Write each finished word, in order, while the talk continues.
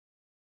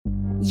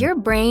Your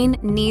brain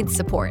needs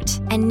support,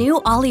 and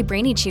new Ollie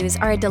Brainy Chews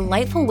are a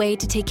delightful way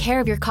to take care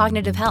of your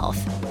cognitive health.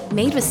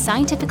 Made with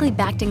scientifically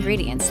backed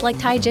ingredients like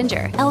Thai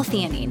ginger,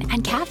 L-theanine,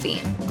 and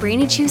caffeine,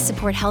 Brainy Chews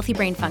support healthy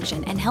brain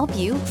function and help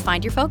you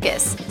find your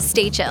focus,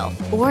 stay chill,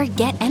 or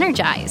get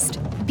energized.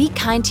 Be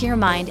kind to your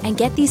mind and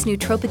get these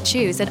nootropic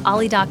chews at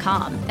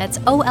ollie.com. That's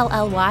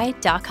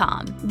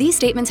OLLY.com. These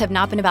statements have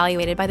not been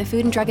evaluated by the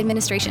Food and Drug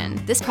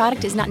Administration. This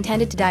product is not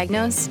intended to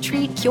diagnose,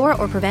 treat, cure,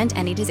 or prevent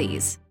any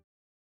disease.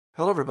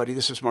 Hello, everybody.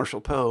 This is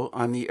Marshall Poe.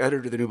 I'm the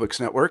editor of the New Books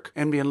Network.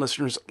 NBN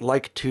listeners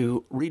like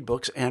to read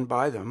books and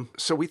buy them.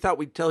 So we thought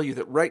we'd tell you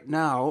that right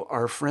now,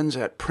 our friends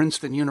at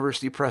Princeton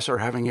University Press are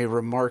having a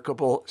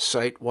remarkable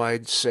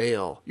site-wide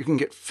sale. You can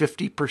get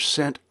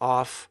 50%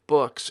 off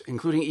books,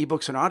 including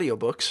ebooks and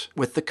audiobooks,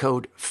 with the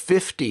code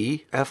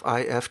 50,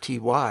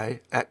 F-I-F-T-Y,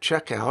 at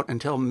checkout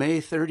until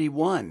May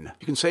 31.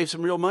 You can save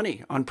some real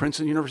money on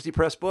Princeton University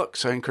Press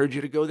books. I encourage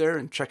you to go there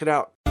and check it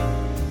out.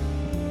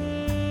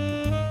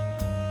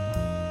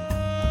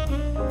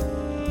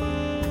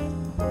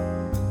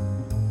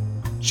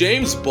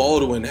 James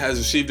Baldwin has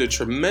received a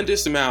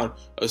tremendous amount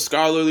of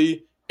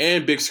scholarly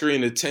and big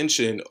screen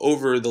attention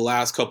over the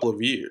last couple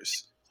of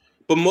years,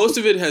 but most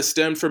of it has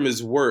stemmed from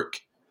his work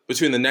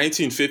between the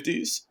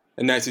 1950s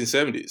and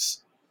 1970s.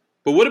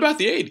 But what about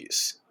the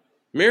 80s?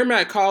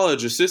 Merrimack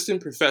College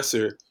Assistant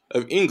Professor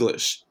of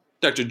English,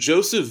 Dr.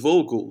 Joseph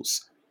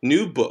Vogel's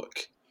new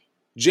book,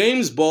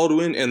 James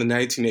Baldwin and the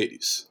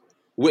 1980s,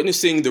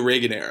 Witnessing the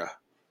Reagan Era,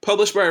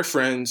 published by our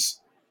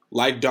friends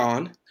like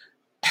Don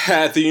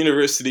at the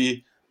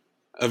University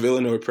of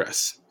Illinois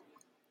Press,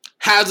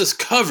 has us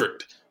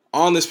covered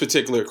on this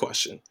particular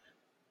question.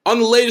 On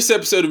the latest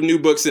episode of New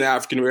Books in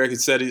African American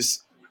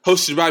Studies,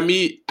 hosted by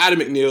me, Adam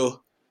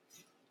McNeil,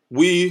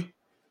 we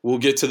will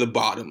get to the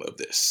bottom of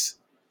this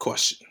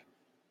question.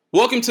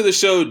 Welcome to the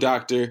show,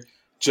 Dr.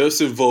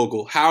 Joseph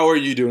Vogel. How are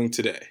you doing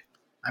today?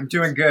 I'm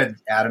doing good,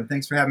 Adam.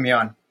 Thanks for having me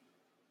on.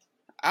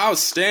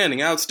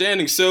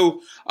 Outstanding.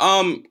 So,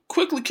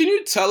 quickly, can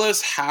you tell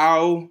us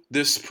how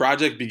this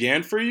project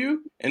began for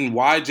you and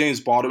why James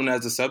Baldwin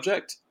as a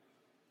subject?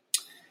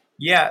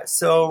 Yeah,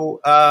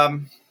 so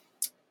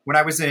when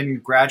I was in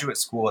graduate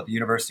school at the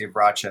University of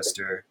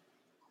Rochester,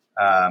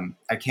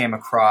 I came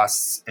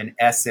across an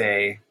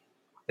essay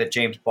that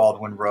James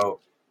Baldwin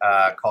wrote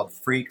called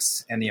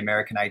Freaks and the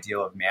American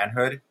Ideal of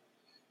Manhood.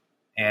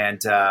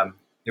 And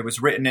it was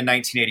written in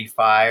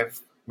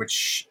 1985.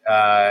 Which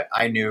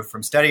I knew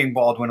from studying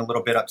Baldwin a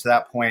little bit up to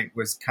that point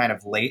was kind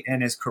of late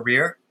in his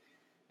career.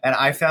 And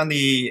I found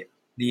the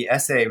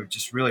essay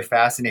just really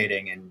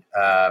fascinating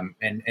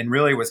and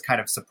really was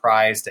kind of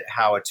surprised at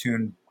how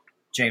attuned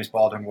James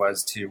Baldwin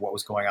was to what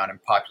was going on in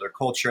popular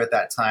culture at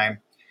that time.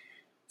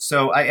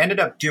 So I ended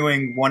up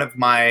doing one of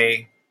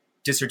my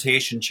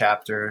dissertation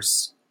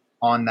chapters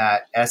on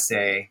that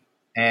essay,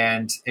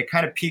 and it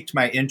kind of piqued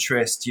my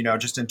interest,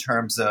 just in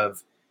terms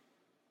of,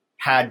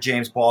 had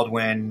James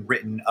Baldwin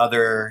written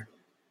other,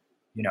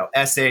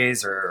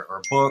 essays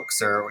or books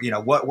or,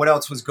 what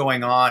else was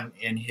going on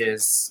in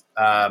his,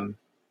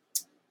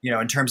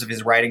 in terms of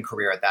his writing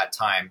career at that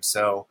time.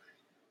 So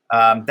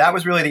that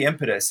was really the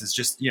impetus, is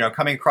just,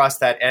 coming across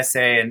that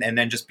essay and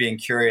then just being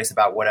curious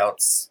about what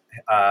else,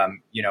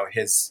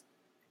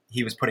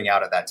 he was putting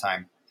out at that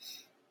time.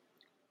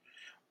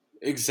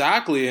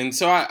 Exactly. And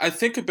so I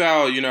think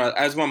about,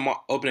 as my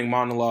opening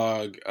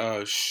monologue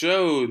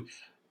showed,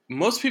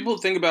 most people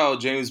think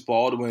about James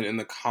Baldwin in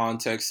the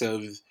context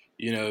of,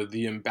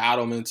 the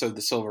embattlements of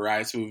the civil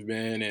rights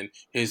movement and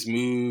his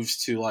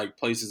moves to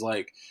places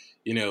like,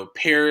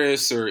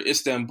 Paris or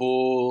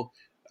Istanbul,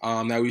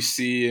 that we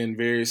see in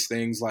various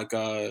things like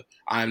I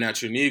Am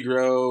Not Your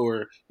Negro,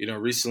 or,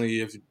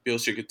 recently If Beale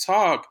Street Could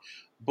Talk.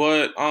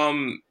 But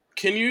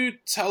can you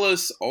tell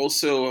us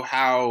also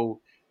how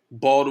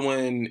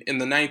Baldwin in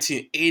the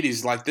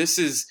 1980s, this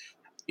is,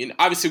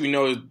 obviously we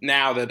know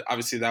now that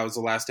obviously that was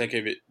the last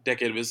decade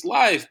of his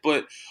life,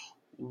 but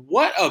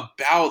what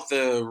about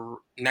the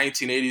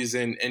 1980s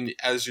and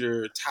as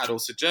your title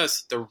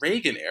suggests, the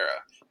Reagan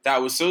era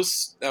that was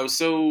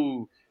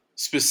so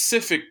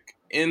specific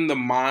in the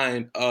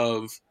mind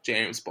of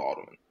James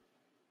Baldwin?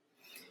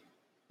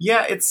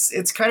 Yeah,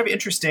 it's kind of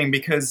interesting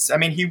because,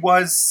 he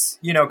was,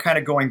 kind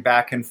of going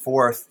back and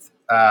forth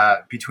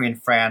between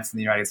France and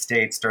the United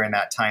States during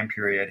that time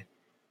period.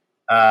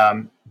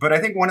 But I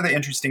think one of the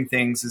interesting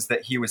things is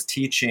that he was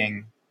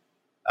teaching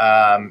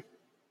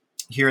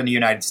here in the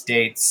United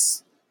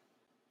States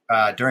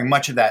during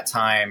much of that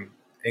time,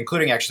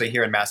 including actually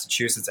here in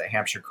Massachusetts at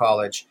Hampshire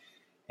College.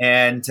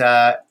 And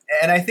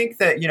I think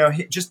that,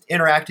 just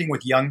interacting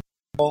with young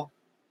people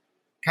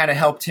kind of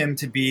helped him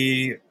to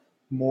be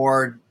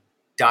more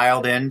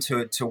dialed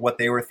into what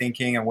they were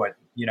thinking and what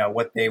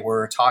they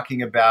were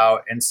talking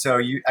about. And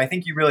so I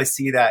think you really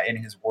see that in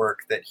his work,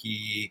 that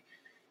he,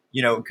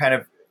 kind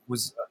of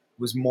was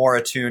more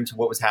attuned to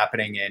what was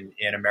happening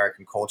in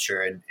American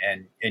culture.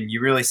 And you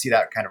really see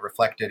that kind of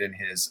reflected in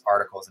his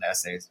articles and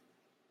essays.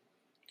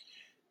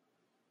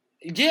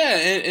 Yeah.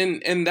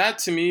 And that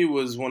to me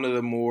was one of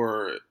the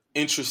more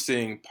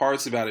interesting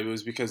parts about it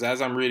was because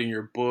as I'm reading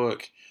your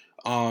book,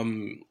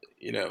 the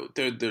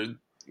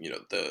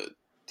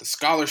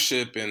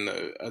scholarship and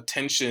the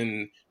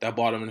attention that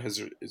Baldwin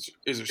is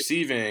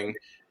receiving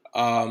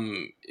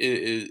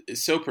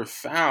is so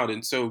profound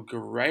and so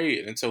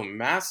great and so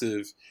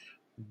massive.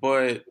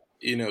 But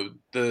the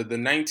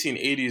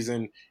 1980s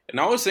and I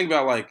always think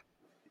about like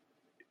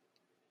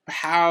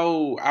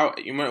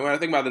when I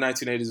think about the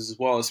 1980s as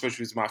well, especially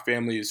because my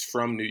family is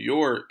from New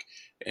York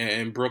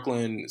and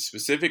Brooklyn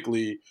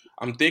specifically,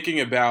 I'm thinking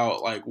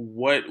about like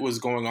what was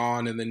going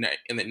on in the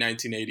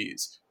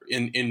 1980s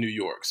in New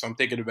York. So I'm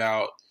thinking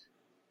about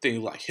things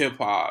like hip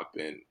hop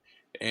and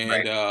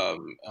Right.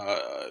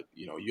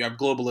 You have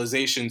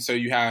globalization, so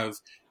you have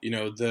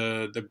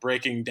the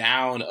breaking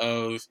down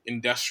of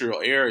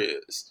industrial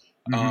areas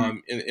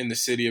in the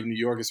city of New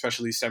York,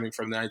 especially stemming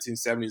from the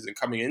 1970s and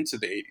coming into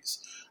the 80s.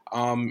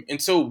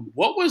 And so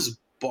what was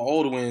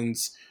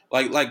Baldwin's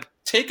like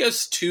take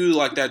us to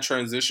like that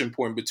transition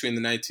point between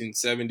the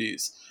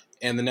 1970s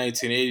and the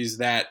 1980s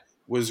that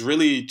was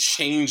really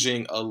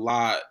changing a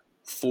lot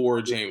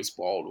for James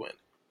Baldwin,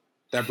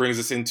 that brings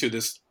us into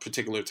this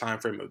particular time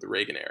frame of the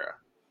Reagan era.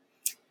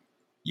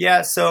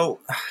 Yeah, so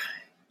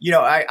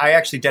I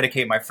actually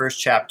dedicate my first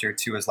chapter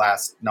to his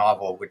last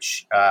novel,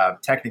 which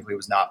technically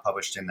was not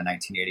published in the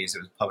 1980s. It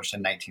was published in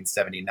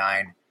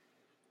 1979,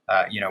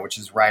 which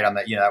is right on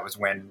the, that was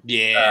when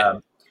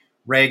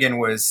Reagan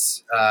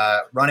was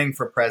running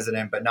for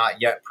president, but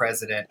not yet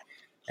president.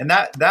 And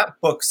that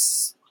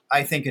book's,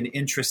 I think, an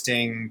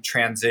interesting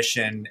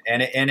transition.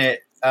 And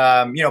it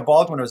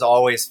Baldwin was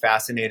always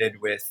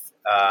fascinated with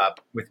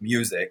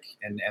music,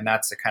 and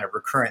that's a kind of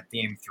recurrent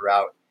theme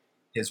throughout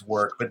his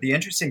work. But the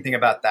interesting thing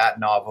about that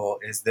novel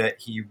is that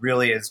he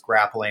really is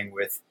grappling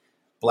with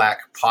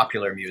Black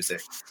popular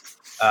music,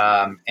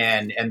 and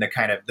the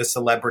kind of the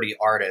celebrity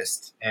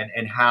artist,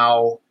 and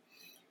how,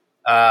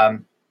 how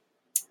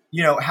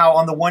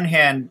on the one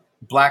hand,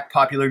 Black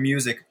popular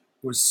music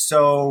was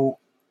so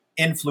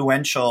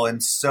influential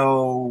and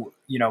so,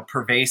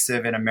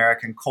 pervasive in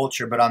American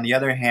culture. But on the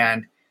other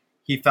hand,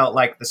 he felt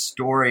like the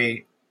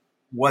story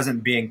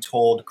wasn't being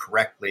told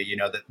correctly,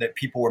 that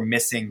people were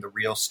missing the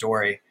real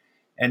story.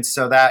 And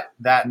so that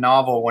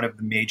novel, one of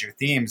the major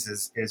themes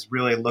is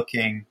really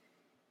looking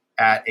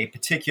at a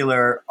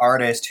particular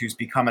artist who's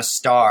become a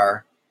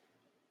star,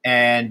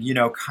 and,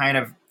 kind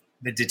of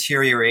the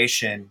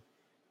deterioration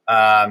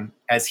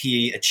as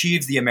he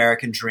achieves the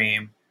American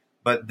dream,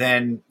 but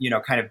then,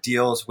 kind of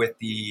deals with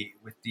the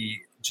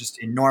just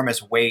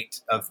enormous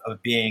weight of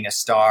being a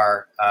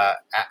star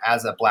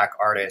as a Black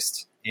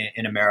artist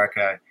in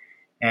America,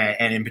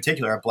 and in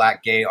particular a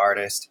Black gay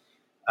artist.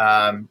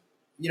 And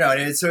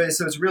so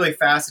it's really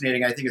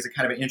fascinating. I think it's a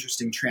kind of an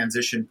interesting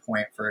transition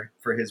point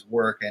for his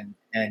work.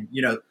 And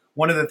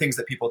one of the things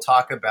that people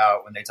talk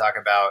about when they talk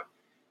about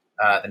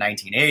the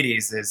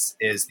 1980s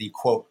is the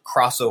quote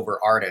crossover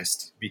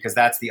artist, because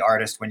that's the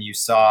artist when you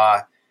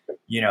saw,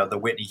 the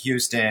Whitney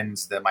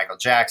Houstons, the Michael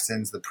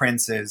Jacksons, the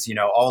Princes,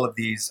 all of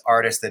these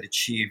artists that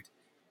achieved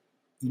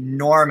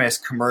enormous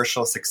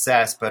commercial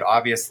success, but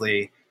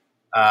obviously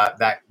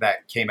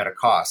that came at a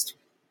cost.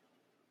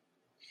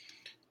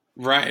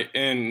 Right,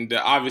 and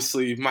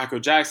obviously Michael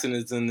Jackson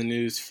is in the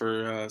news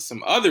for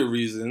some other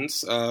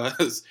reasons,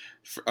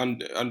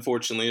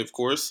 unfortunately, of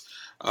course,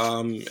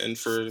 and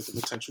for the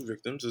potential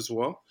victims as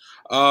well.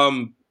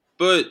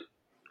 But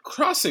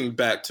crossing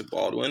back to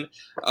Baldwin,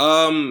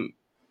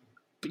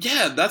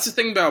 yeah, that's the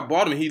thing about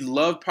Baldwin. He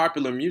loved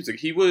popular music.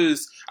 He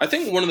was, I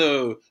think one of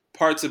the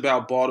parts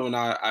about Baldwin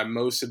I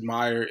most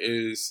admire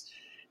is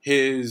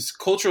his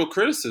cultural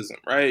criticism,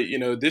 right?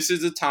 This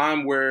is a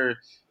time where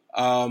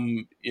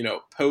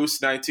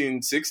post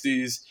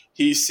 1960s,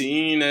 he's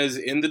seen as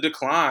in the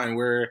decline,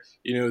 where,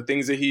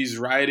 things that he's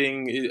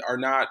writing are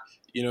not,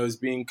 as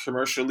being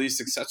commercially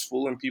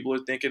successful, and people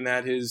are thinking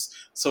that his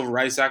civil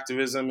rights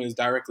activism is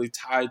directly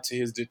tied to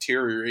his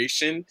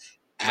deterioration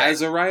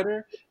as a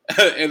writer.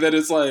 And then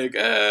it's like,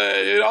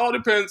 it all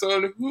depends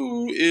on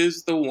who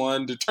is the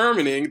one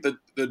determining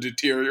the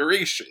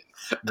deterioration.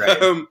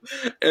 Right.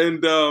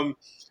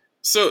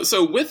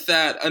 So with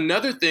that,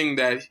 another thing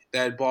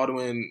that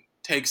Baldwin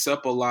takes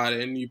up a lot,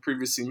 and you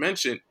previously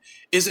mentioned,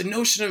 is a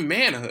notion of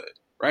manhood,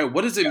 right?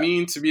 What does it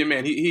mean to be a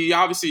man? He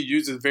obviously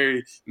uses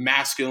very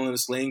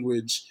masculinist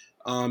language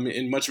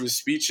in much of his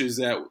speeches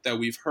that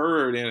we've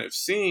heard and have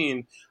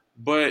seen,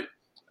 but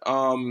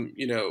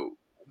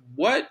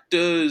what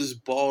does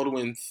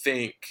Baldwin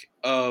think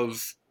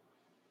of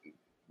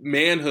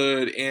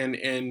manhood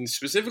and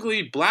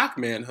specifically Black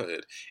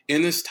manhood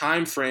in this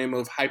time frame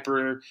of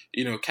hyper,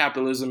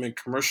 capitalism and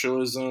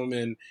commercialism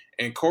and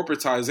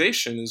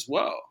corporatization as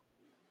well?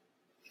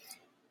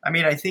 I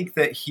mean, I think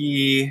that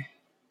he,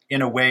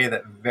 in a way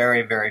that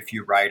very, very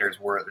few writers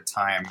were at the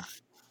time,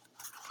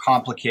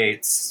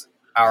 complicates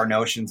our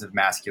notions of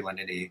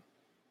masculinity.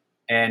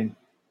 And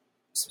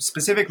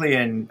specifically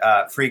in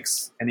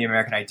Freaks and the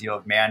American Ideal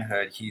of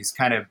Manhood, he's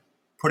kind of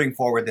putting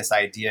forward this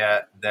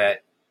idea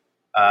that,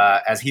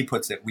 as he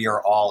puts it, we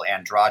are all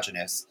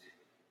androgynous.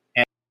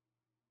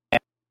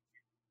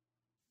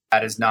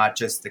 That is not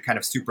just the kind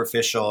of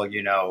superficial,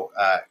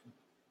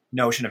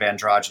 notion of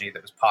androgyny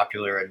that was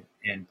popular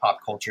in pop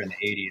culture in the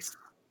 80s,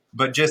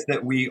 but just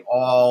that we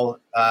all,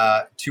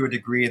 to a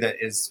degree that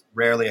is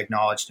rarely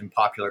acknowledged in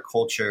popular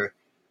culture,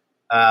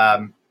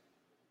 are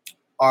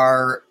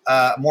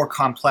more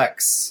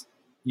complex,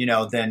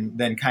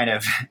 than kind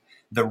of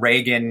the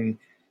Reagan.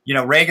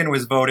 Reagan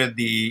was voted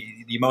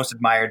the most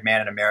admired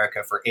man in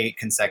America for 8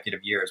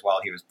 consecutive years while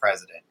he was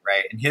president,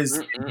 right? And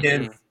his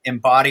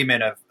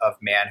embodiment of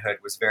manhood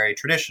was very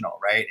traditional,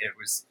 right? It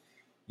was,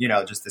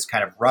 just this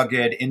kind of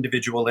rugged,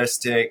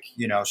 individualistic,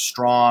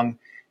 strong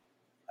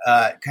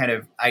kind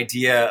of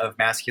idea of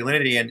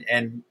masculinity.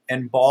 And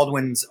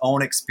Baldwin's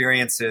own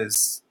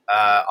experiences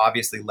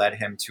obviously led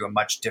him to a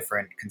much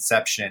different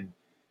conception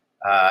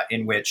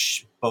in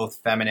which both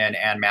feminine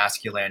and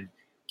masculine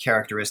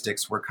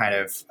characteristics were kind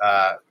of,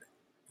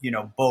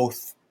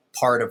 both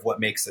part of what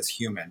makes us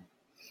human.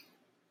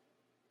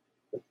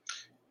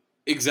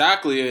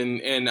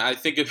 Exactly. And I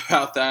think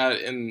about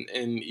that in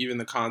even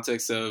the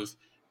context of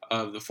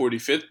the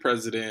 45th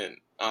president,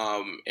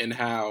 and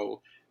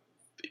how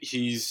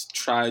he's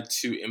tried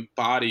to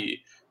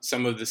embody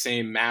some of the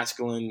same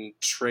masculine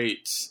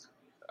traits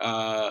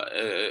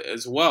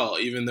as well,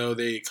 even though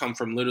they come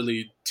from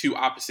literally 2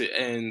 opposite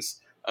ends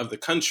of the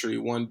country,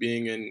 one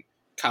being in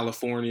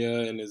California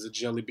and is a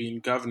jelly bean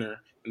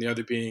governor, and the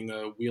other being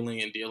a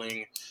wheeling and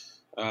dealing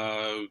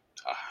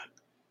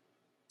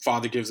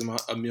father gives him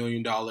 $1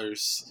 million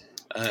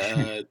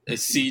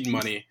as seed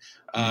money,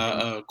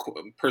 a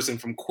person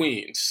from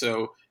Queens.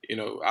 So,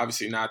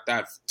 obviously not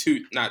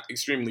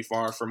extremely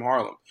far from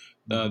Harlem,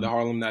 the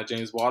Harlem that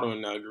James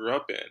Baldwin grew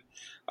up in.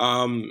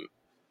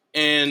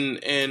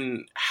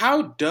 And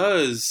how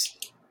does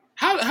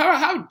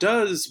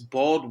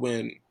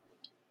Baldwin,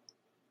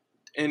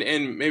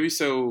 and maybe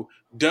so,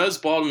 does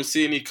Baldwin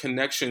see any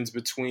connections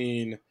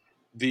between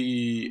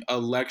the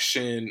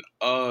election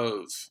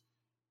of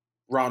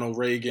Ronald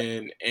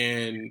Reagan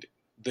and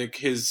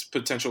his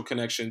potential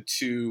connection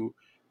to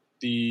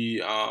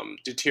the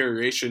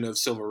deterioration of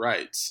civil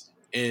rights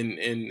in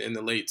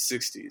the late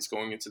 60s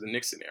going into the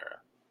Nixon era?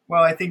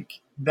 Well, I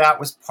think that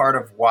was part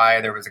of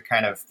why there was a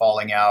kind of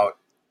falling out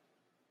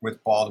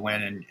with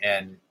Baldwin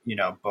and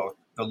both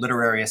the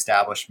literary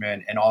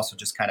establishment and also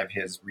just kind of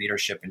his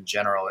readership in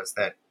general, is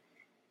that,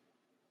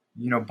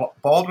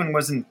 Baldwin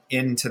wasn't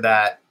into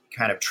that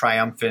kind of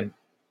triumphant,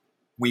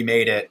 we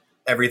made it,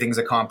 everything's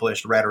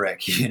accomplished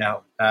rhetoric,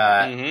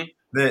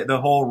 the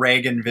whole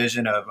Reagan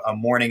vision of a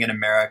morning in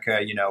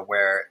America,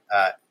 where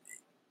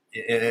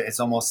it's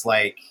almost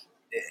like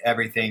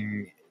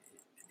everything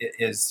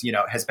is,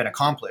 has been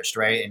accomplished,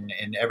 right?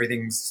 And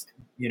everything's,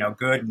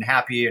 good and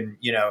happy. And,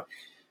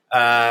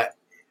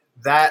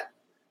 that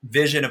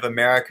vision of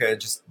America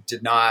just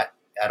did not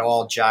at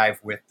all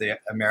jive with the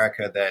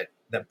America that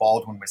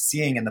Baldwin was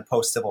seeing in the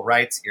post-civil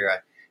rights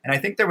era. And I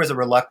think there was a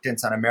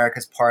reluctance on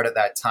America's part at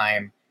that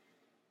time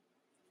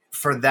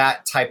for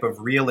that type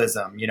of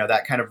realism,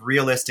 that kind of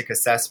realistic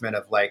assessment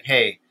of like,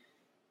 hey,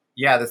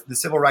 yeah, the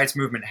civil rights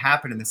movement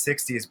happened in the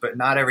 60s, but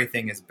not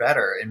everything is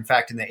better. In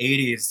fact, in the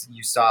 80s,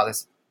 you saw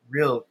this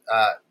real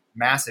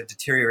massive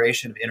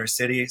deterioration of inner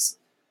cities.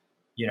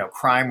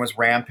 Crime was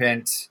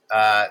rampant.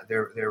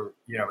 There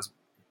was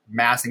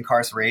mass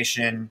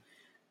incarceration.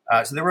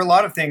 So there were a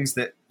lot of things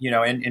that,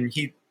 and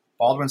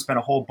Baldwin spent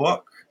a whole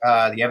book,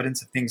 The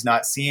Evidence of Things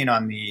Not Seen,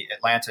 on the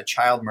Atlanta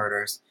child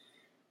murders.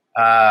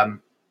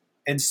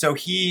 And so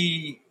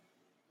he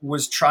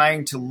was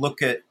trying to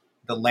look at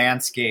the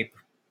landscape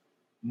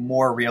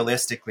more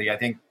realistically. I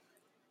think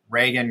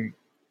Reagan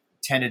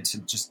tended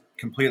to just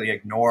completely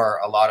ignore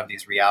a lot of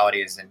these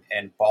realities,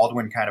 and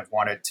Baldwin kind of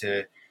wanted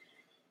to,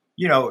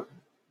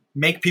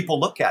 make people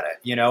look at it,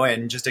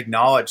 and just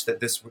acknowledge that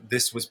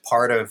this was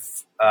part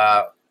of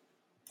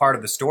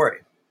the story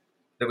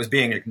that was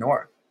being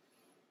ignored.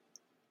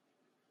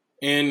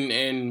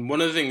 And one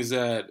of the things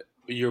that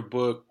your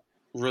book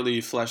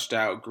really fleshed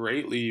out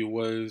greatly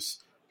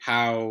was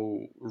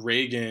how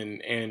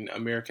Reagan and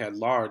America at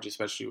large,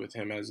 especially with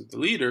him as the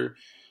leader,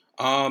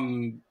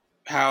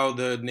 how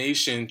the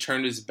nation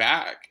turned its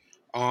back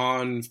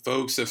on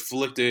folks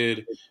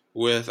afflicted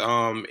with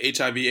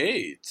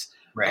HIV/AIDS.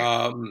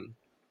 Right.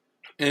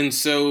 And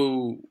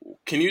so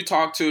can you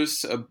talk to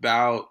us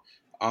about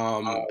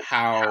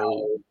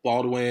how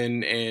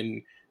Baldwin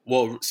and,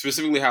 well,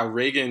 specifically how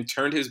Reagan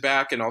turned his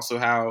back, and also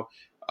how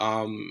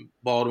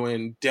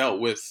Baldwin dealt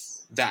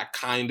with that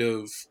kind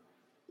of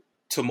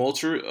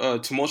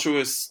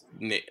tumultuous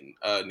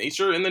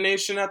nature in the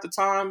nation at the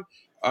time,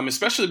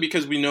 especially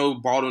because we know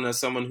Baldwin as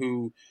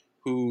someone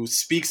who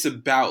speaks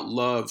about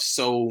love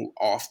so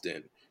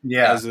often,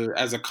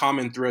 as a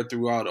common thread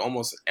throughout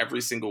almost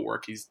every single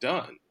work he's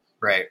done.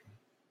 Right.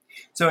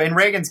 So in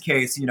Reagan's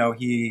case,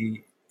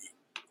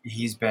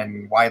 he's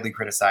been widely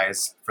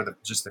criticized for the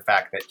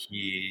fact that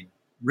he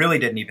really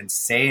didn't even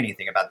say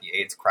anything about the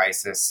AIDS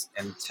crisis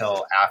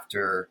until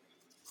after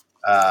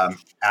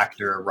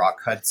actor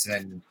Rock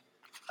Hudson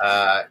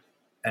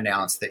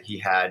announced that he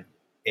had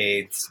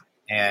AIDS.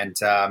 And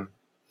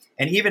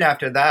And even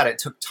after that, it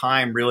took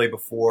time really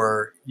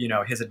before,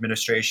 his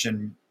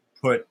administration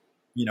put,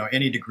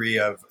 any degree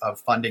of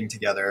funding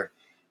together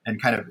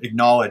and kind of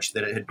acknowledged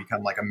that it had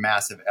become like a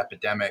massive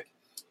epidemic.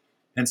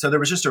 And so there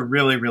was just a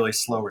really, really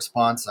slow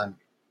response on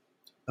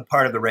the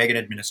part of the Reagan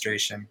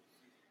administration.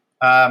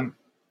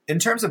 In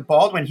terms of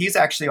Baldwin, he's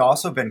actually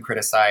also been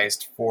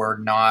criticized for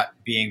not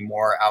being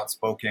more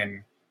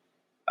outspoken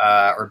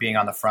or being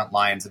on the front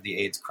lines of the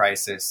AIDS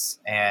crisis.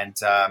 And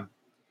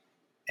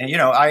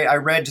I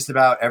read just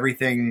about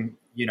everything,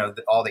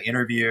 all the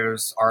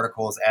interviews,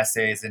 articles,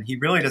 essays, and he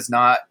really does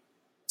not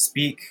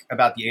speak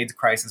about the AIDS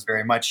crisis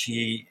very much.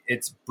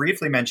 It's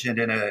briefly mentioned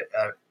in a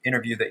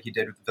interview that he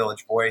did with the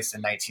Village Voice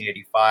in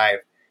 1985,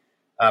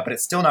 but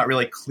it's still not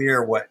really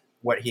clear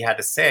what he had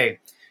to say.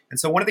 And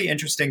so one of the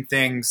interesting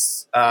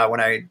things when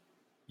I,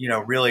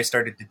 really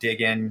started to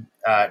dig in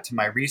to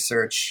my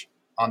research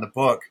on the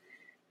book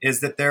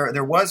is that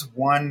there was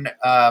one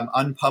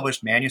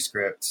unpublished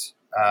manuscript,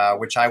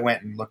 which I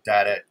went and looked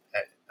at it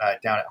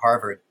down at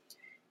Harvard.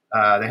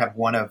 They have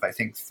one of, I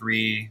think,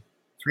 three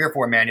or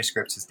four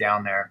manuscripts is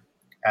down there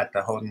at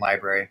the Houghton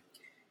Library.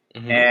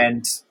 Mm-hmm.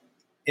 And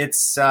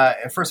it's,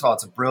 first of all,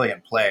 it's a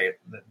brilliant play,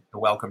 The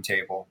Welcome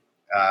Table.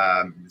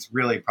 It's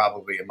really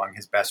probably among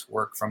his best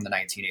work from the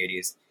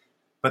 1980s.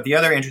 But the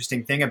other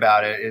interesting thing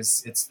about it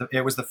is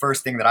it was the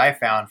first thing that I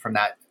found from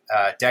that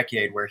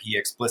decade where he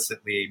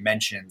explicitly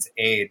mentions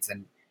AIDS.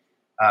 And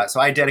so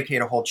I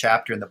dedicate a whole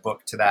chapter in the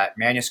book to that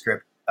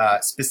manuscript,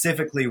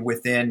 specifically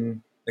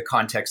within the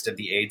context of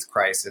the AIDS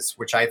crisis,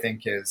 which I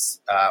think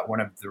is one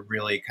of the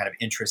really kind of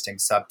interesting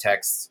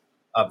subtexts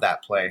of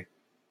that play.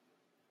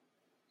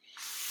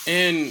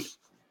 And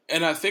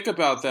I think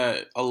about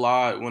that a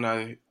lot when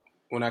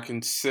I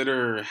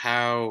consider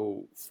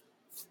how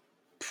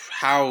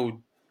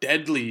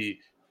deadly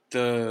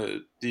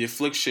the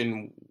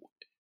affliction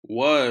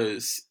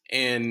was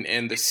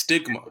and the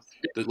stigma,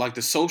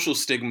 the social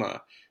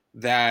stigma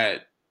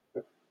that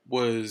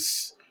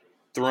was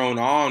thrown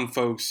on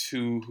folks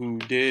who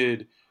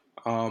did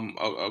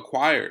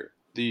acquire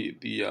the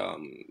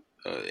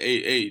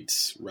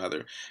AIDS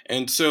rather.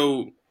 And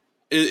so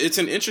it's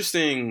an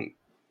interesting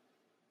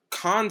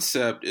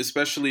concept,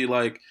 especially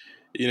I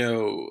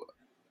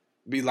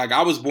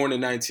was born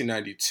in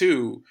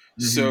 1992,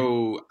 mm-hmm.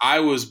 So I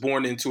was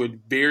born into a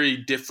very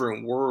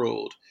different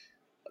world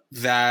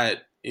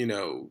that I'm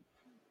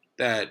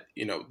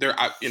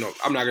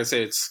not gonna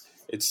say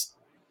it's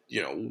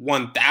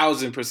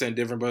 1,000%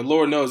 different, but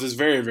Lord knows it's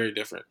very, very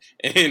different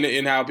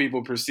in how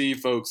people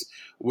perceive folks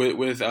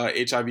with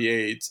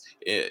HIV/AIDS,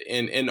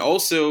 and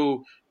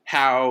also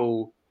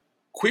how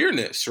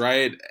queerness,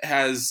 right,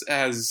 has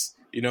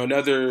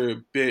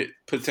another bit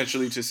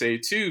potentially to say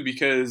too,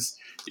 because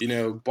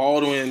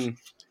Baldwin,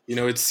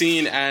 it's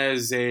seen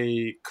as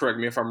correct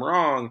me if I'm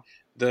wrong,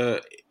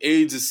 the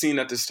AIDS is seen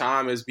at this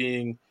time as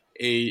being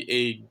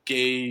a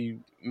gay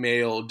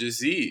male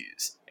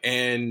disease,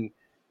 and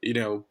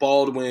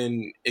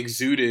Baldwin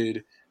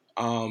exuded,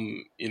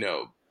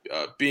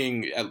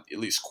 being at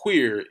least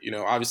queer.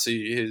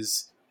 Obviously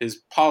his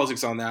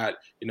politics on that,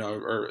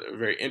 are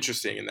very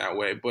interesting in that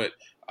way. But,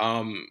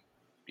 can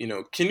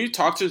you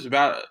talk to us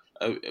about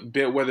a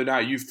bit whether or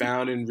not you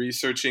found in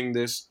researching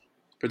this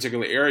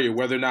particular area,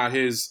 whether or not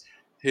his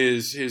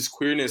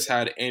queerness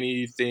had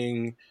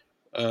anything,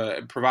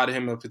 provided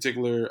him a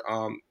particular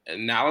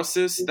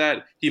analysis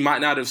that he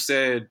might not have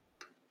said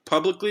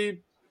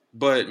publicly,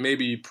 but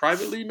maybe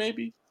privately,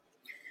 maybe?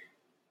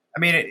 I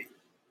mean,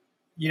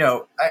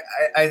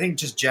 I think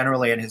just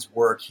generally in his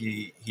work,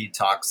 he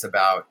talks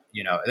about,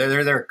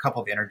 there are a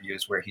couple of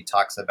interviews where he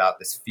talks about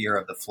this fear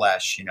of the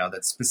flesh,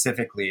 that's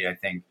specifically, I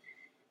think,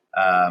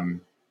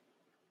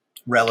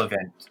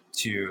 relevant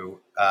to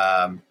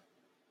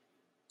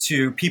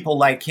people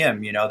like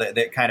him,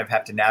 that kind of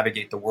have to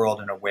navigate the world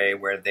in a way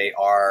where they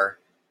are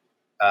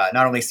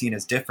not only seen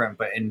as different,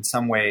 but in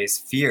some ways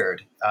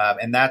feared.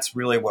 And that's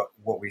really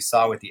what we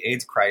saw with the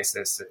AIDS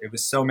crisis. It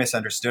was so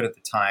misunderstood at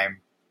the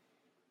time.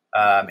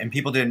 And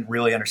people didn't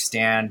really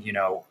understand,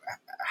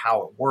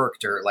 how it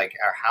worked or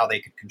how they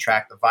could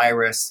contract the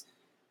virus.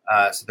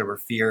 So there were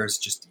fears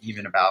just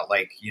even about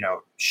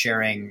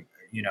sharing,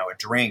 a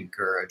drink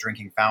or a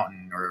drinking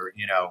fountain or,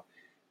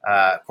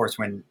 of course,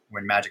 when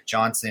Magic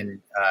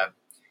Johnson,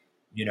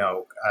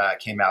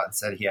 came out and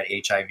said he had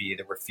HIV,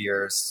 there were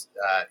fears,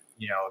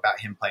 about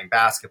him playing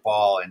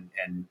basketball and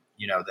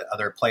that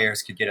other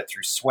players could get it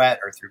through sweat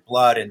or through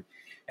blood.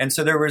 And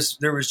so there was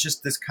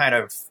just this kind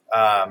of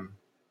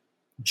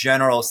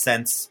general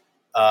sense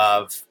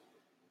of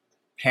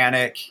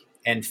panic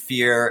and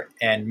fear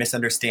and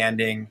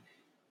misunderstanding.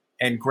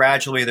 And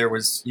gradually there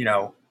was,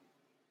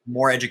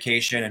 more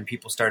education and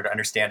people started to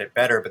understand it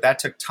better, but that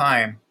took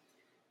time,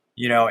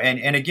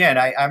 and again,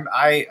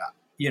 I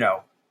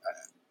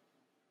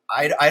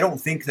don't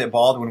think that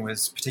Baldwin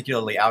was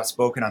particularly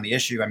outspoken on the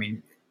issue. I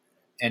mean,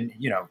 and,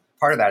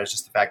 part of that is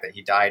just the fact that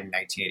he died in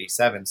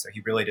 1987. So he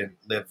really didn't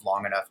live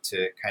long enough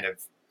to kind of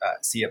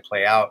see it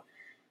play out.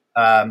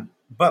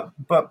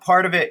 but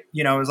part of it,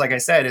 is like I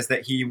said, is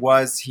that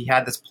he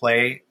had this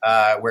play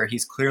where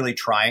he's clearly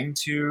trying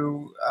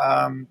to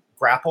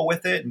grapple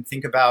with it and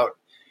think about,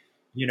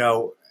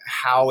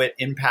 how it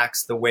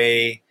impacts the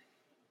way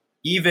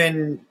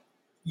even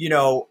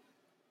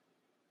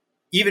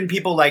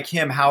people like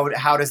him,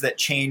 how does that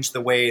change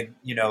the way,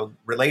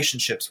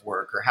 relationships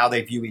work or how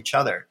they view each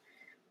other?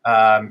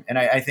 And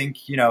I think,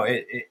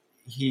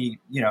 he,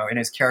 in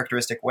his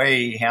characteristic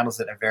way, he handles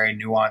it in a very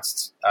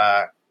nuanced,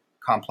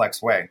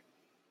 complex way.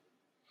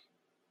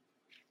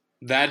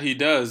 That he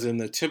does in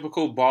the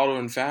typical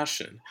Baldwin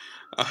fashion.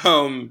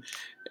 And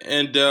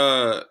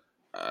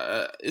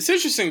it's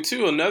interesting,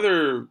 too.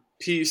 Another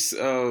piece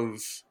of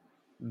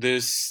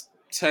this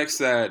text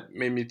that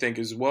made me think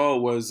as well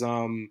was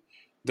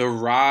the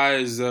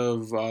rise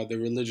of the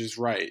religious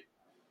right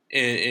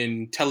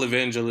in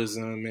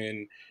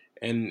televangelism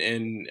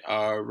and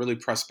really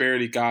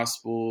prosperity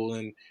gospel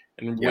and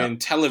when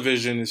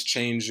television is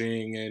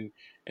changing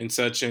and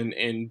such,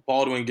 and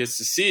Baldwin gets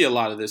to see a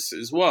lot of this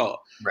as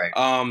well. Right.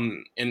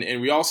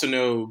 And we also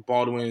know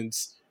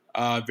Baldwin's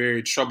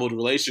very troubled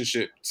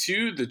relationship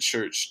to the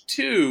church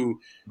too.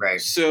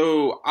 Right.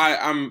 So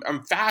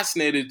I'm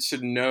fascinated to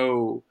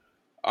know,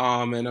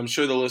 and I'm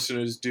sure the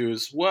listeners do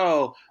as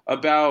well,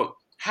 about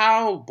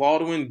how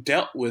Baldwin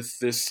dealt with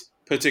this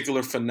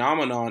particular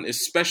phenomenon,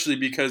 especially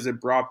because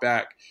it brought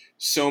back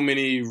so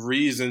many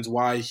reasons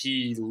why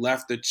he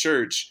left the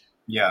church.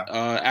 Yeah.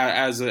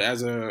 As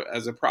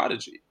a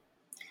prodigy.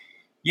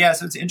 Yeah,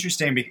 so it's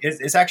interesting because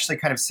it's actually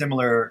kind of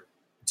similar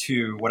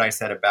to what I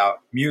said about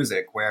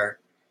music, where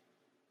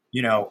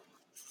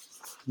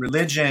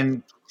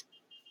religion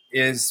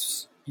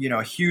is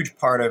a huge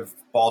part of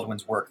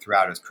Baldwin's work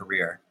throughout his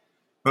career.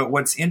 But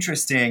what's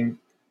interesting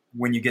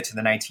when you get to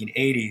the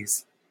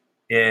 1980s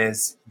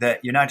is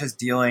that you're not just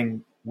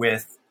dealing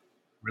with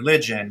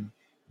religion,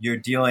 you're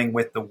dealing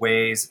with the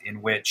ways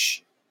in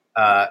which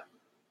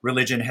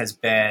religion has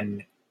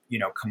been,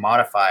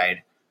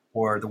 commodified,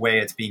 or the way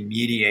it's being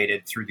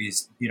mediated through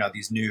these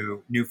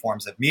new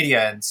forms of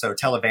media. And so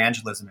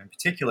televangelism in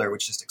particular,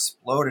 which just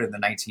exploded in the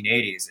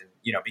 1980s and,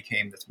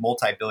 became this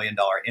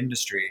multi-billion-dollar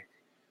industry.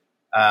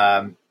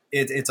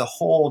 It's a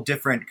whole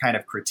different kind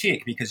of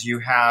critique, because you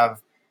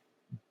have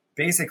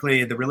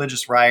basically the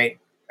religious right,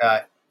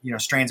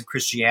 strains of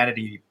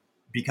Christianity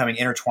becoming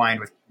intertwined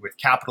with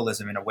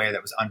capitalism in a way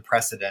that was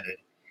unprecedented,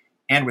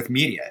 and with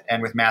media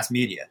and with mass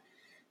media.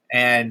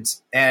 And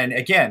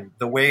again,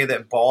 the way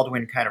that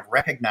Baldwin kind of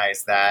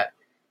recognized that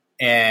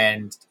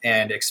and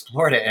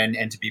explored it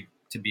and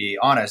to be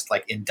honest,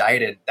 like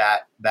indicted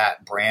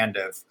that brand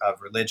of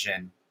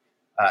religion.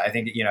 I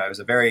think, it was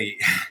a very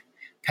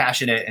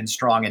passionate and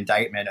strong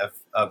indictment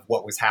of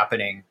what was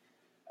happening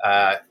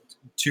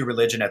to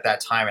religion at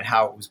that time and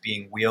how it was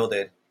being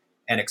wielded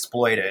and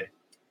exploited.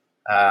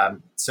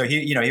 So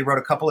he wrote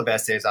a couple of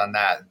essays on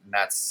that, and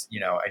that's,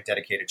 I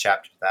dedicate a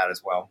chapter to that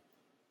as well.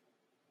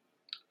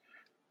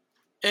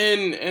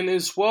 And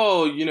as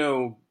well,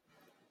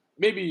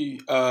 maybe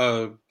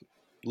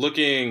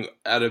looking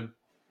at a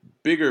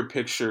bigger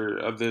picture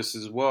of this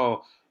as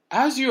well,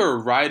 as you're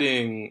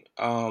writing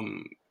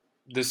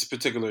this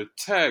particular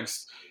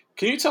text,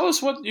 can you tell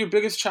us what your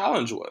biggest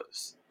challenge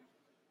was?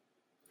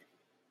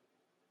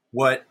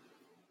 What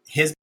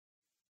his...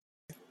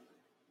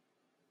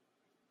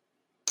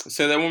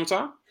 Say that one more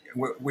time.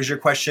 Was your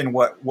question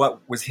what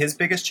was his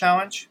biggest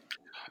challenge?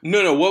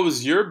 No. What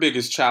was your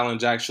biggest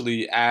challenge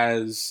actually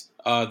as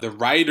the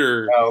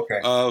writer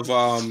of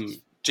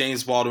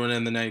James Baldwin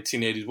in the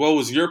 1980s? What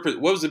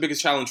was the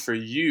biggest challenge for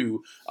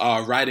you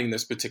writing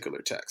this particular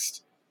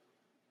text?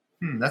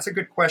 That's a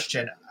good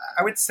question.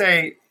 I would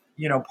say,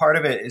 part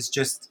of it is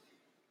just,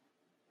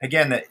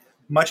 again, that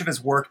much of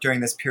his work during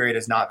this period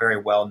is not very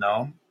well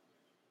known.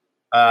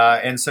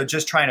 And so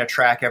just trying to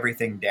track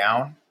everything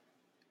down,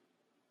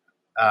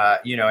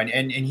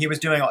 and he was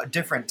doing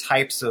different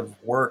types of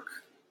work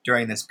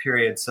during this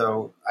period.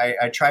 So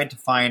I tried to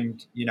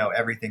find,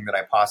 everything that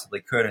I possibly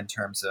could in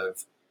terms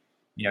of,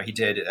 he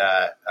did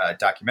a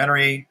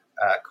documentary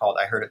called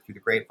I Heard It Through the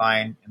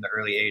Grapevine in the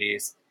early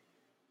 80s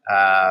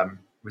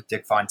with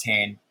Dick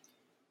Fontaine.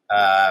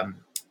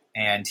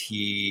 And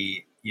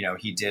he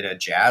did a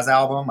jazz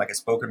album, like a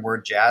spoken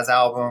word jazz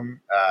album.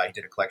 He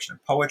did a collection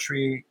of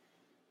poetry,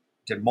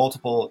 did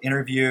multiple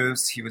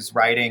interviews. He was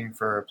writing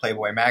for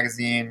Playboy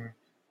magazine.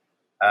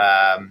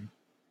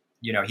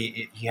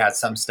 He had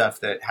some stuff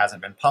that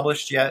hasn't been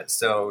published yet.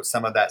 So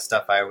some of that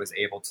stuff I was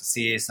able to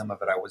see, some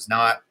of it I was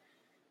not.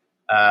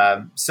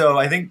 So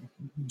I think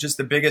just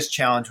the biggest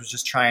challenge was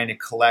just trying to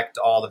collect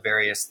all the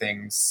various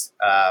things.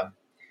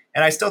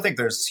 And I still think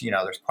there's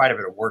quite a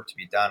bit of work to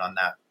be done on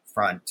that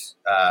front.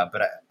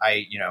 But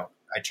I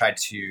tried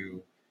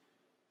to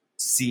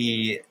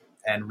see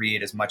and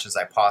read as much as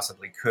I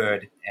possibly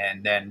could,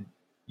 and then,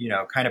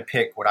 kind of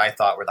pick what I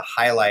thought were the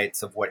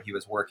highlights of what he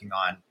was working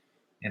on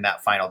in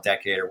that final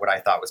decade, or what I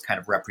thought was kind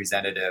of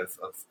representative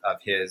of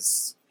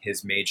his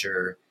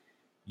major,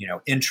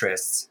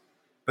 interests.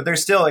 but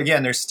there's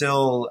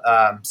still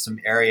some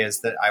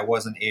areas that I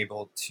wasn't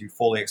able to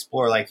fully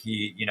explore. Like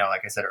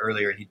like I said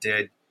earlier, he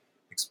did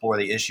explore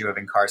the issue of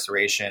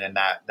incarceration, and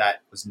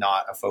that was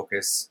not a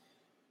focus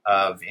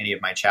of any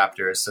of my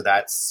chapters. So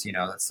that's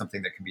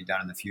something that can be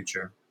done in the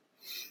future.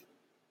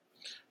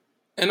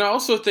 And I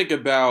also think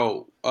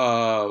about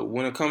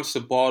when it comes to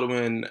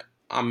Baldwin,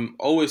 I'm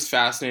always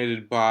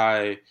fascinated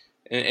by,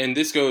 and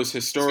this goes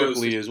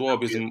historically as well,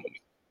 because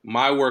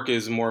my work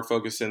is more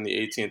focused in the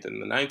 18th and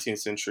the 19th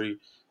century,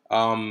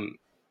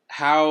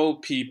 how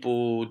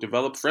people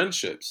develop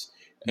friendships.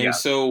 And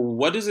so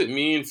what does it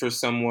mean for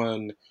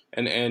someone,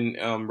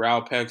 and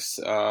Raoul Peck's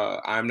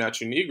I'm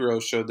Not Your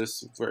Negro showed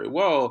this very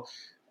well,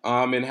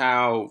 and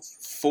how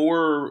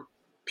four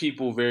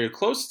people very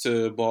close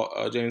to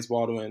James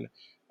Baldwin,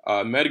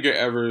 Medgar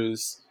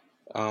Evers,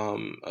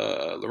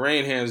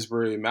 Lorraine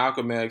Hansberry,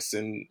 Malcolm X,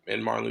 and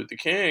Martin Luther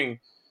King,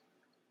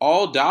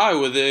 all die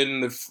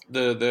within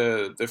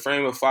the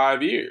frame of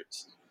 5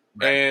 years.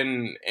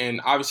 Right.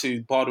 And obviously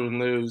Baldwin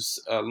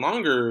lives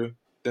longer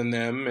than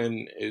them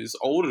and is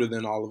older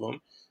than all of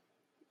them.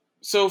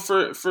 So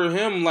for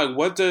him, like,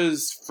 what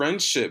does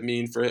friendship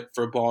mean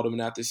for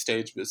Baldwin at this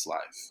stage of his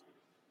life?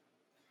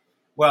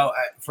 Well,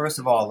 first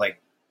of all,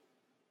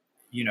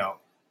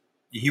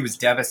 he was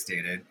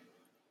devastated,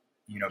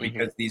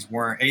 because these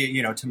weren't,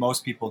 to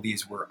most people,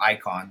 these were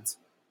icons,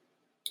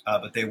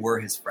 but they were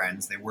his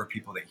friends. They were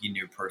people that he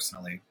knew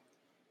personally.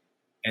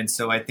 And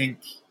so I think,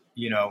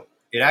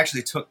 it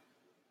actually took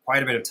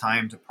quite a bit of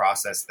time to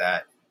process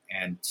that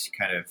and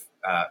kind of,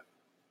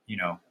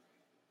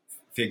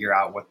 figure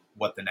out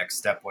what the next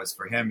step was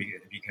for him,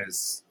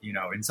 because,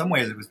 in some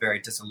ways it was very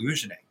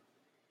disillusioning,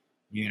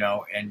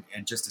 and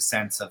just a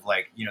sense of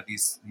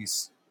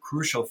these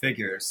crucial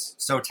figures,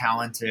 so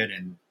talented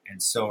and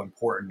so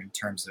important in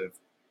terms of,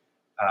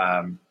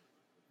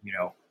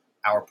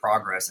 our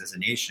progress as a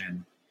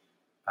nation,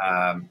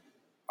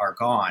 are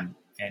gone.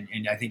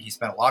 And I think he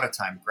spent a lot of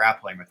time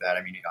grappling with that.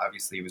 I mean,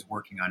 obviously he was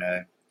working on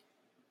a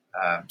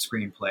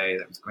screenplay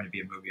that was going to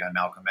be a movie on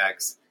Malcolm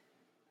X,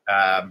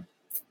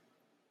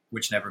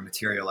 which never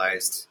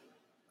materialized,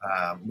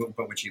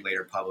 but which he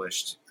later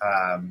published.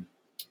 I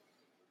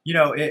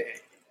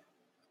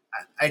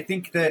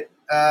think that,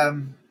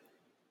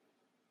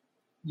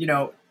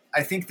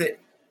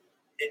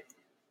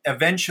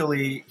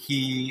 eventually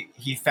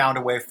he found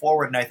a way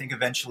forward, and I think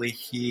eventually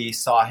he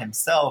saw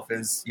himself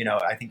as,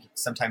 I think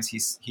sometimes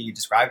he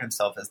described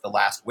himself as the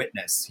last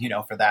witness,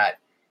 for that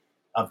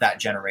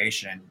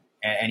generation,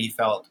 and he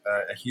felt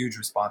a huge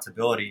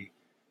responsibility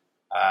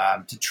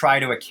to try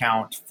to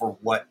account for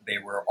what they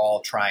were all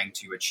trying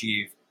to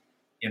achieve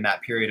in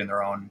that period in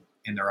their own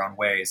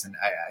ways. And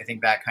I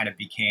think that kind of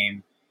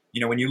became,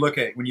 when you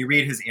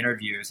read his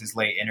interviews, his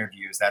late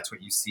interviews, that's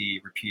what you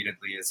see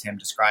repeatedly, is him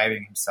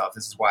describing himself.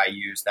 This is why I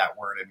use that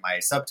word in my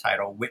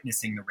subtitle,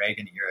 witnessing the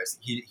Reagan era.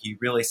 He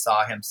really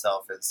saw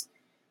himself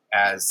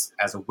as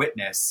a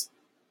witness,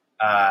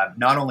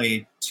 not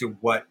only to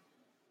what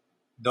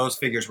those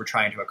figures were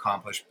trying to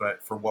accomplish,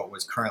 but for what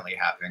was currently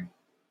happening.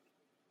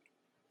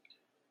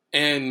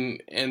 And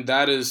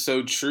that is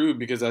so true,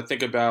 because I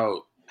think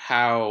about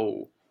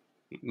how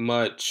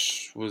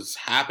much was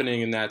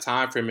happening in that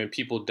time frame, and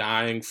people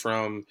dying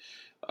from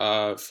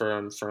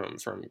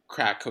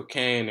crack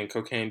cocaine and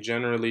cocaine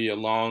generally,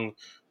 along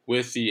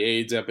with the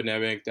AIDS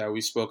epidemic that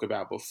we spoke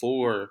about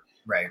before,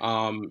 right?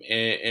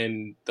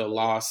 And the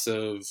loss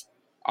of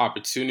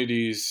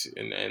opportunities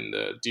and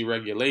the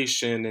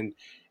deregulation and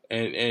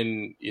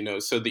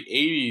so the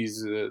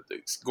 80s,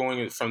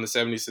 going from the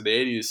 70s to the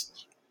 80s,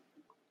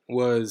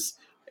 was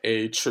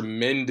a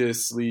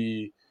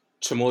tremendously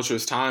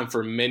tumultuous time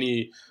for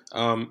many,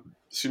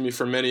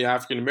 for many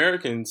African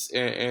Americans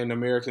and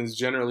Americans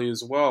generally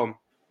as well.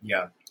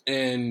 Yeah.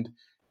 And,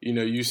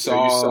 you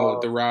saw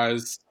the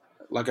rise,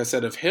 like I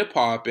said, of hip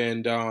hop.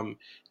 And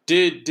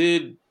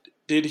did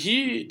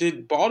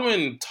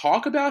Baldwin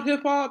talk about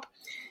hip hop?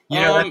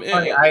 That's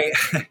funny.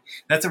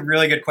 That's a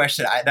really good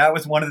question. That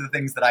was one of the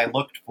things that I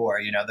looked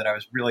for, that I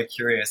was really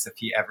curious if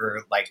he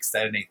ever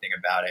said anything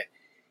about it.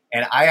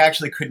 And I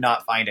actually could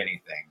not find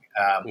anything.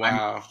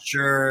 Wow. I'm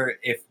sure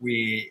if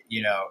we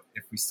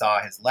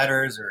saw his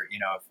letters, or,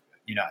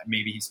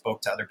 maybe he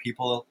spoke to other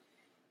people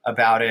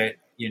about it,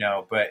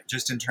 but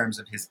just in terms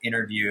of his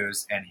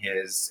interviews and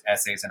his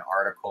essays and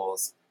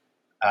articles,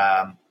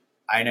 I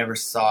never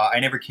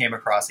came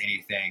across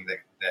anything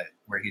that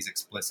where he's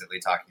explicitly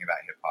talking about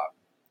hip hop.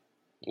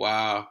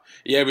 Wow.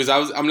 Yeah,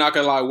 because I'm not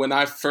gonna lie, when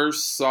I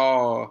first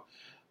saw,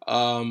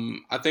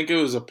 I think it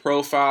was a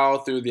profile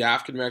through the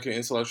African American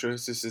Intellectual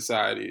History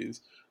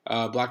Society's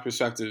Black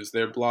Perspectives,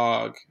 their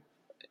blog,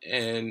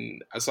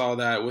 and I saw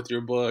that with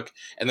your book,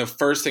 and the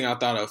first thing I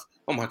thought of,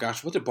 oh my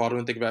gosh, what did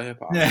Baldwin think about hip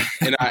hop? Yeah.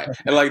 and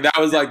that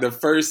was the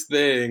first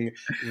thing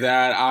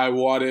that I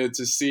wanted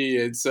to see,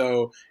 and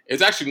so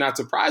it's actually not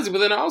surprising. But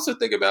then I also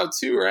think about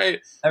too, right?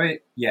 I mean,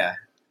 yeah.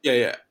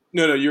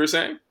 No, you were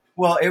saying?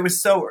 Well, it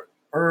was so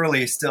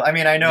early still. I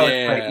mean, I know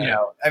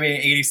it's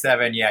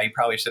 87. Yeah, he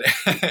probably should have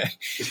had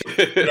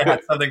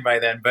something by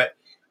then. But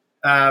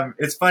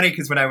It's funny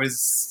because when I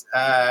was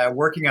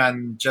working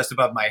on Just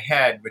Above My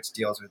Head, which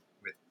deals with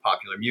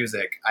popular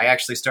music, I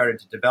actually started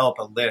to develop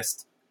a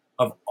list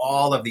of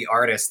all of the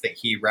artists that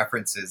he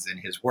references in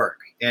his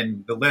work.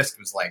 And the list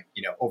was like,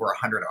 over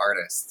 100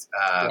 artists.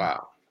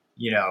 Wow.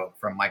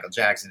 From Michael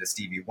Jackson to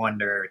Stevie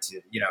Wonder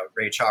to,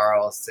 Ray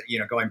Charles, to,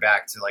 going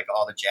back to like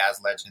all the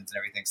jazz legends and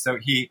everything. So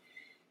he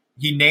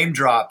name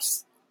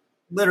drops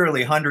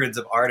literally hundreds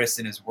of artists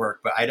in his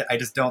work, but I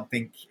just don't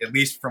think, at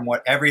least from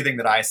everything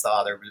that I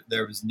saw,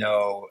 there was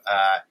no,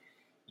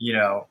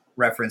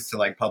 reference to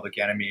like Public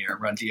Enemy or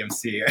Run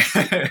DMC.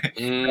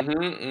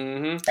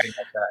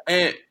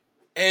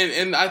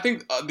 And I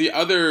think the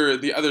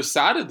other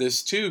side of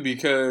this too,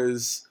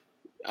 because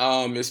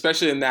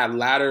especially in that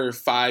latter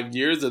 5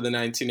 years of the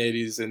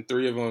 1980s, and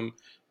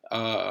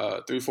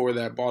 4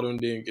 that Baldwin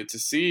didn't get to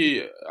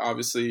see,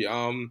 obviously,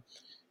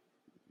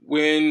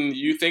 when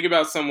you think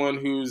about someone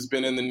who's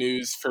been in the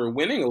news for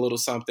winning a little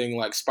something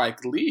like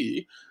Spike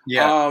Lee,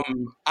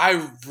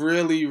 I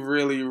really,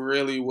 really,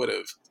 really would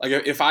have, like,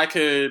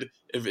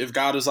 if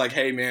God was like,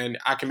 hey man,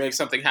 I can make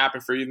something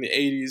happen for you in the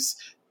 80s,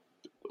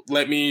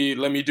 let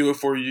me do it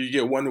for you, you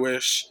get one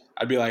wish,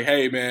 I'd be like,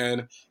 hey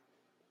man,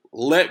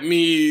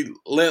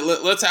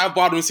 let's have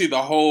Baldwin see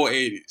the whole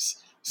 80s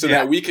so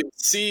that we can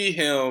see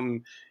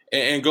him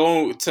and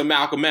go to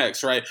Malcolm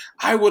X, right?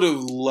 I would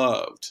have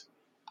loved,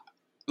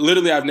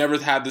 literally, I've never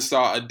had this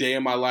thought a day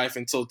in my life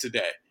until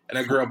today. And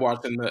I grew up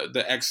watching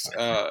the X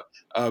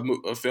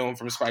film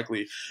from Spike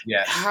Lee.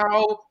 Yeah.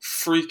 How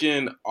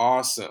freaking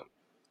awesome.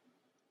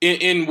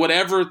 In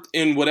whatever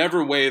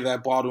way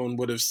that Baldwin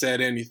would have said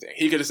anything.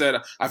 He could have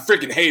said, I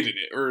freaking hated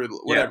it or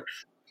whatever.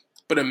 Yeah.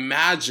 But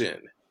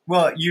imagine.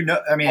 Well,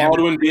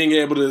 Baldwin being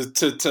able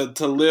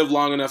to live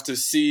long enough to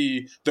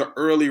see the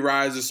early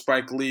rise of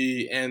Spike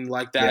Lee and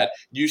like that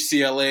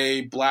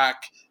UCLA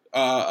black,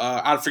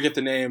 I forget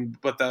the name,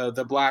 but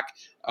the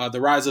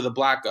rise of the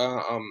black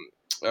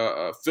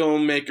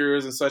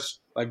filmmakers and such,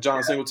 like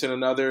John Singleton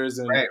and others,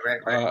 and right.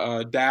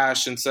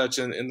 Dash and such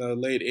in the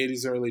late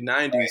 80s, early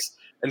 90s,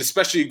 and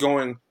especially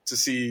going to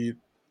see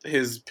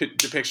his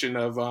depiction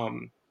of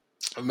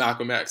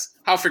Malcolm X.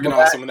 How freaking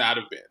awesome would that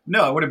have been?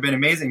 No, it would have been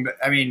amazing. But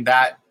I mean,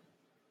 that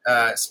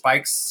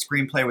Spike's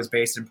screenplay was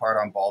based in part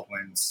on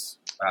Baldwin's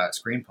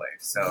screenplay.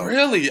 So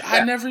really,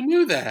 I never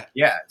knew that.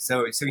 Yeah,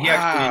 so he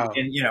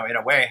actually, in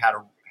a way, had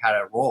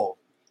a role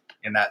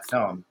in that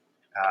film.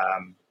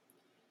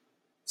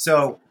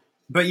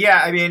 But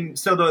yeah, I mean,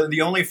 so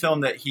the only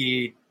film that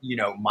he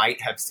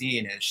might have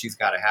seen is She's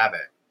Gotta Have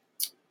It.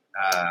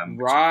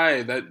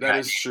 Right, that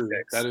is true.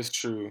 That is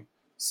true.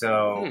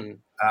 So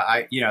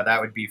that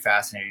would be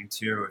fascinating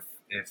too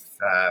if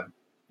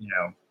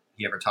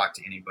he ever talked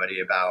to anybody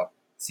about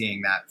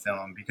seeing that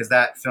film, because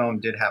that film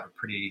did have a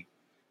pretty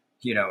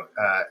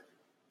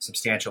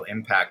substantial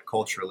impact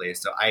culturally.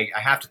 So I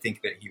have to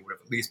think that he would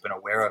have at least been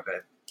aware of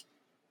it.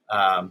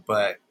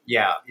 But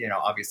yeah,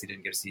 obviously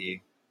didn't get to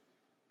see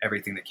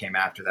everything that came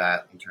after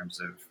that in terms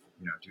of,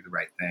 Do the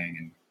Right Thing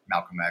and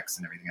Malcolm X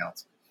and everything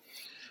else.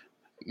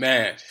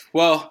 Man,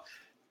 well,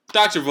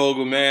 Dr.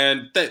 Vogel,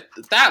 man,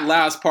 that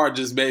last part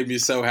just made me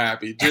so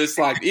happy. Just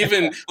like,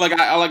 even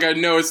I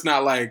know it's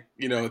not like,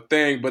 a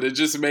thing, but it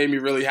just made me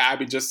really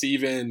happy just to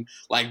even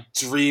like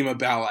dream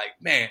about, like,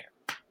 man,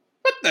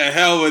 what the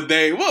hell would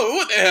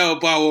what the hell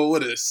Baldwin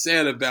would have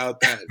said about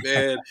that,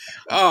 man?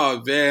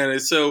 Oh man.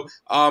 And so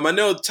I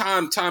know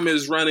time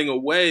is running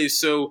away.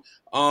 So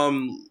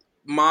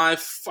my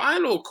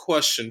final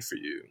question for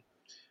you,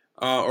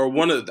 or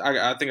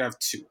I think I have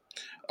two.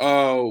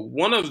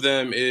 One of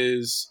them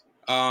is,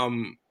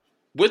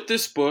 with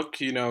this book,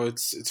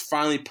 it's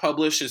finally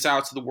published, it's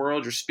out to the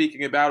world, you're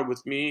speaking about it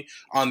with me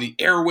on the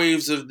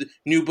airwaves of the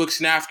New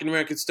Books in African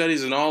American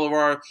Studies and all of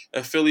our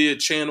affiliate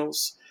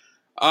channels.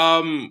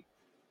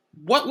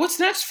 What's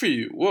next for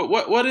you?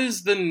 What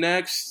is the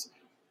next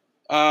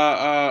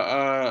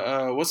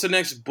what's the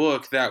next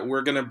book that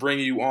we're gonna bring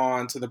you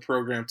on to the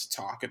program to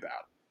talk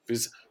about?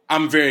 Because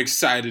I'm very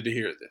excited to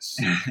hear this.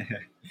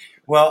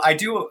 Well, I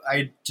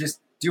just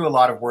do a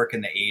lot of work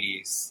in the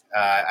 80s.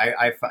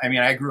 I mean,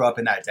 I grew up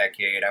in that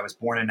decade. I was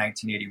born in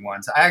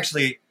 1981. So I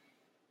actually,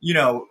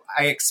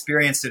 I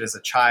experienced it as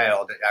a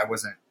child. I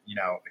wasn't,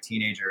 a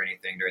teenager or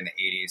anything during the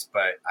 80s,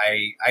 but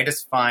I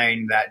just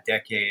find that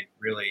decade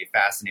really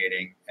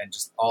fascinating and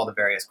just all the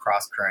various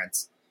cross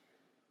currents.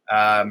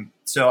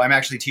 So I'm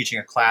actually teaching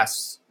a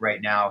class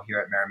right now here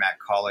at Merrimack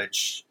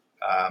College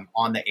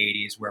on the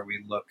 80s, where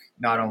we look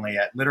not only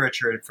at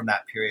literature from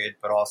that period,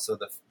 but also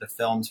the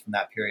films from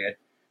that period.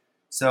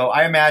 So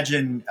I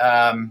imagine,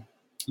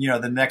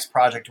 the next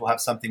project will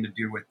have something to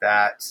do with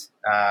that.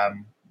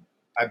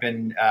 I've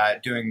been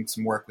doing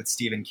some work with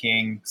Stephen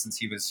King since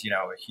he was,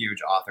 a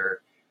huge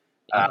author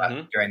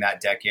during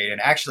that decade,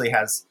 and actually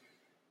has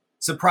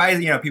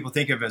surprised, people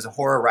think of him as a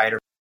horror writer,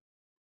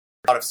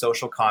 a lot of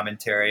social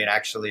commentary, and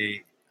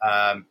actually,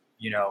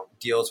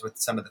 deals with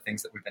some of the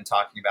things that we've been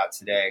talking about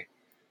today.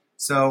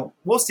 So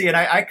we'll see. And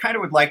I kind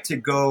of would like to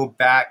go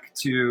back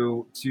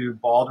to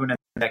Baldwin in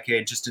the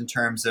decade, just in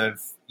terms of,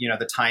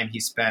 the time he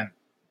spent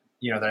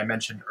that I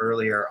mentioned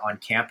earlier on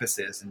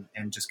campuses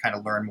and just kind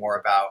of learn more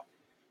about,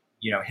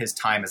 his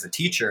time as a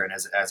teacher and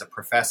as a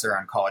professor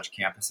on college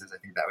campuses. I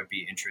think that would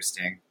be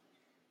interesting.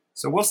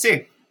 So we'll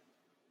see.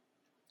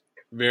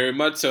 Very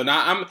much so.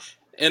 Now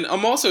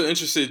I'm also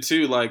interested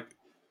too, like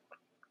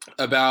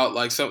about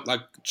like some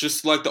like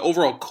just like the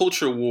overall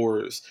culture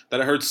wars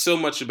that I heard so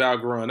much about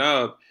growing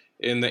up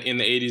in the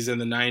 80s and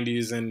the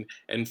 90s,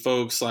 and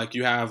folks like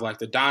you have like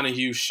the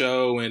Donahue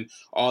Show and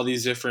all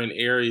these different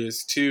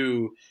areas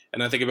too.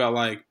 And I think about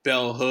like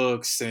Bell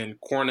Hooks and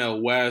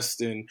Cornel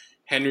West and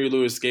Henry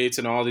Louis Gates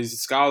and all these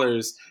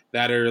scholars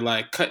that are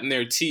like cutting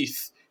their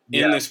teeth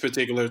in this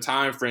particular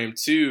time frame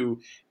too.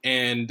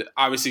 And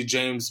obviously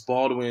James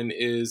Baldwin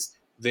is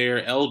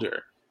their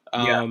elder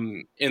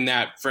in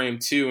that frame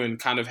too, and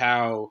kind of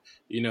how,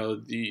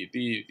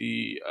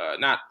 the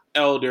not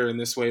elder in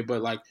this way,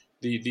 but like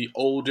the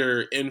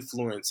older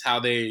influence, how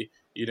they,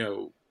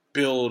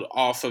 build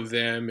off of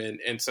them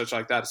and such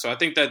like that. So I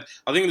think that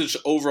just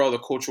overall the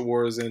culture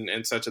wars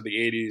and such of the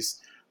 80s,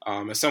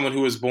 as someone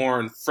who was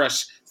born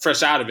fresh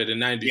out of it in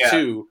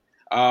 92,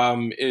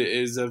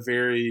 is a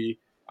very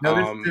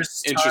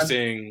there's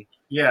interesting.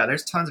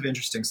 There's tons of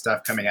interesting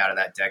stuff coming out of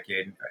that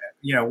decade.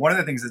 One of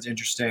the things that's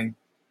interesting,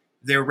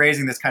 they're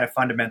raising this kind of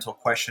fundamental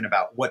question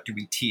about what do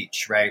we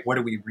teach, right? What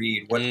do we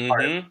read? What's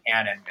part of the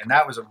canon? And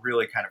that was a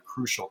really kind of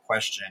crucial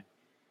question.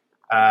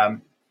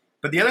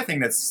 But the other thing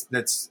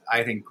that's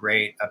I think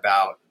great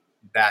about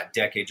that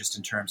decade, just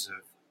in terms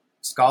of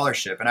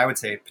scholarship, and I would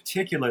say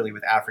particularly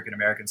with African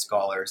American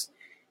scholars,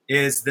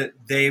 is that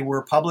they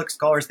were public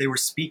scholars. They were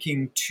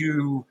speaking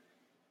to,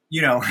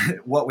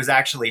 what was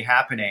actually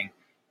happening,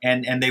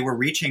 and they were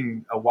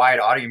reaching a wide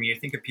audience. I mean, you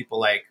think of people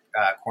like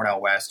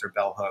Cornel West or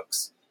Bell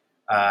Hooks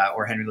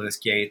or Henry Louis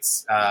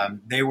Gates.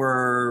 They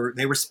were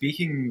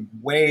speaking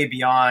way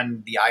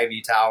beyond the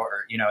Ivy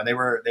Tower.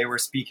 They were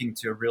speaking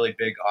to a really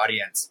big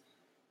audience.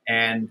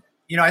 And,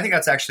 I think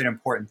that's actually an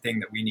important thing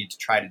that we need to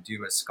try to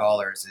do as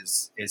scholars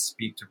is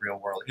speak to real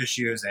world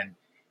issues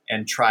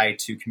and try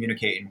to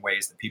communicate in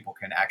ways that people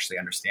can actually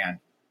understand.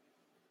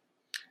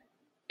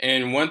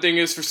 And one thing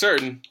is for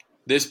certain,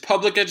 this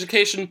public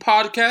education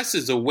podcast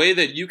is a way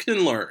that you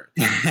can learn.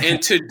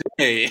 And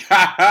today,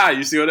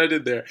 you see what I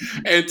did there?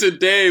 And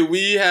today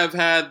we have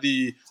had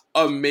the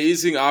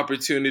amazing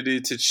opportunity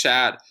to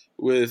chat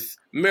with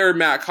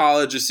Merrimack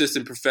College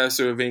Assistant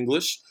Professor of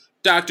English,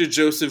 Dr.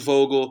 Joseph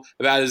Vogel,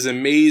 about his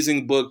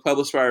amazing book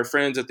published by our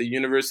friends at the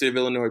University of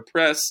Illinois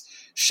Press.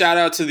 Shout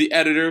out to the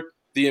editor,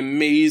 the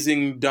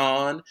amazing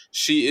Dawn.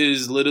 She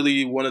is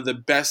literally one of the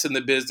best in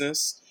the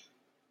business.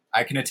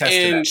 I can attest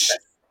to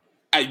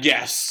that.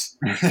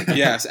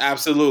 Yes,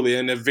 absolutely.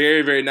 And a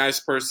very, very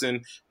nice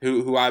person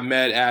who I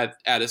met at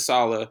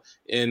ASALH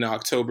in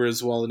October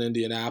as well in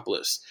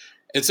Indianapolis.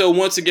 And so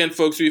once again,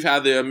 folks, we've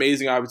had the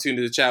amazing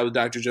opportunity to chat with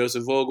Dr.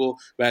 Joseph Vogel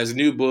about his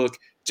new book,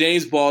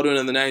 James Baldwin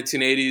in the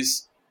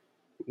 1980s,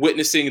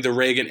 Witnessing the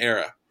Reagan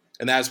Era.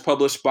 And that's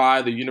published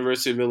by the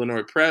University of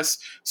Illinois Press.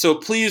 So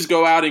please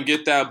go out and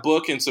get that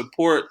book and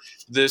support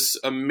this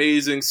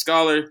amazing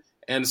scholar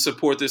and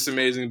support this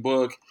amazing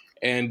book.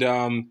 And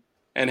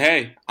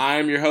hey, I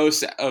am your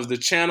host of the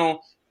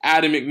channel,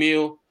 Adam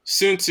McNeil,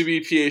 soon to be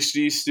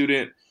PhD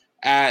student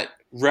at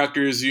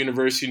Rutgers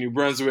University, New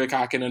Brunswick.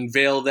 I can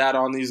unveil that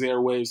on these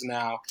airwaves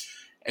now.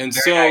 And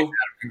Very nice, Adam.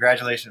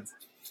 Congratulations.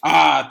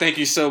 Thank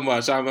you so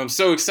much. I'm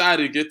so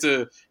excited to get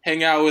to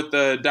hang out with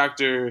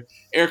Dr.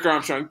 Eric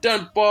Armstrong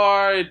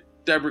Dunbar,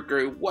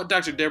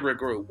 Dr. Deborah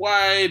Gray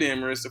White,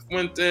 and Marissa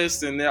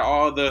Fuentes, and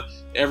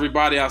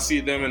everybody. I'll see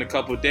them in a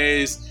couple of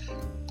days.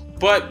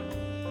 But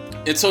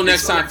until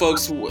next time,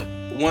 folks,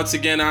 once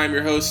again, I'm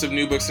your host of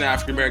New Books in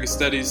African American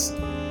Studies,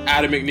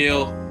 Adam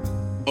McNeil,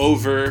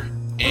 over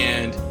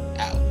and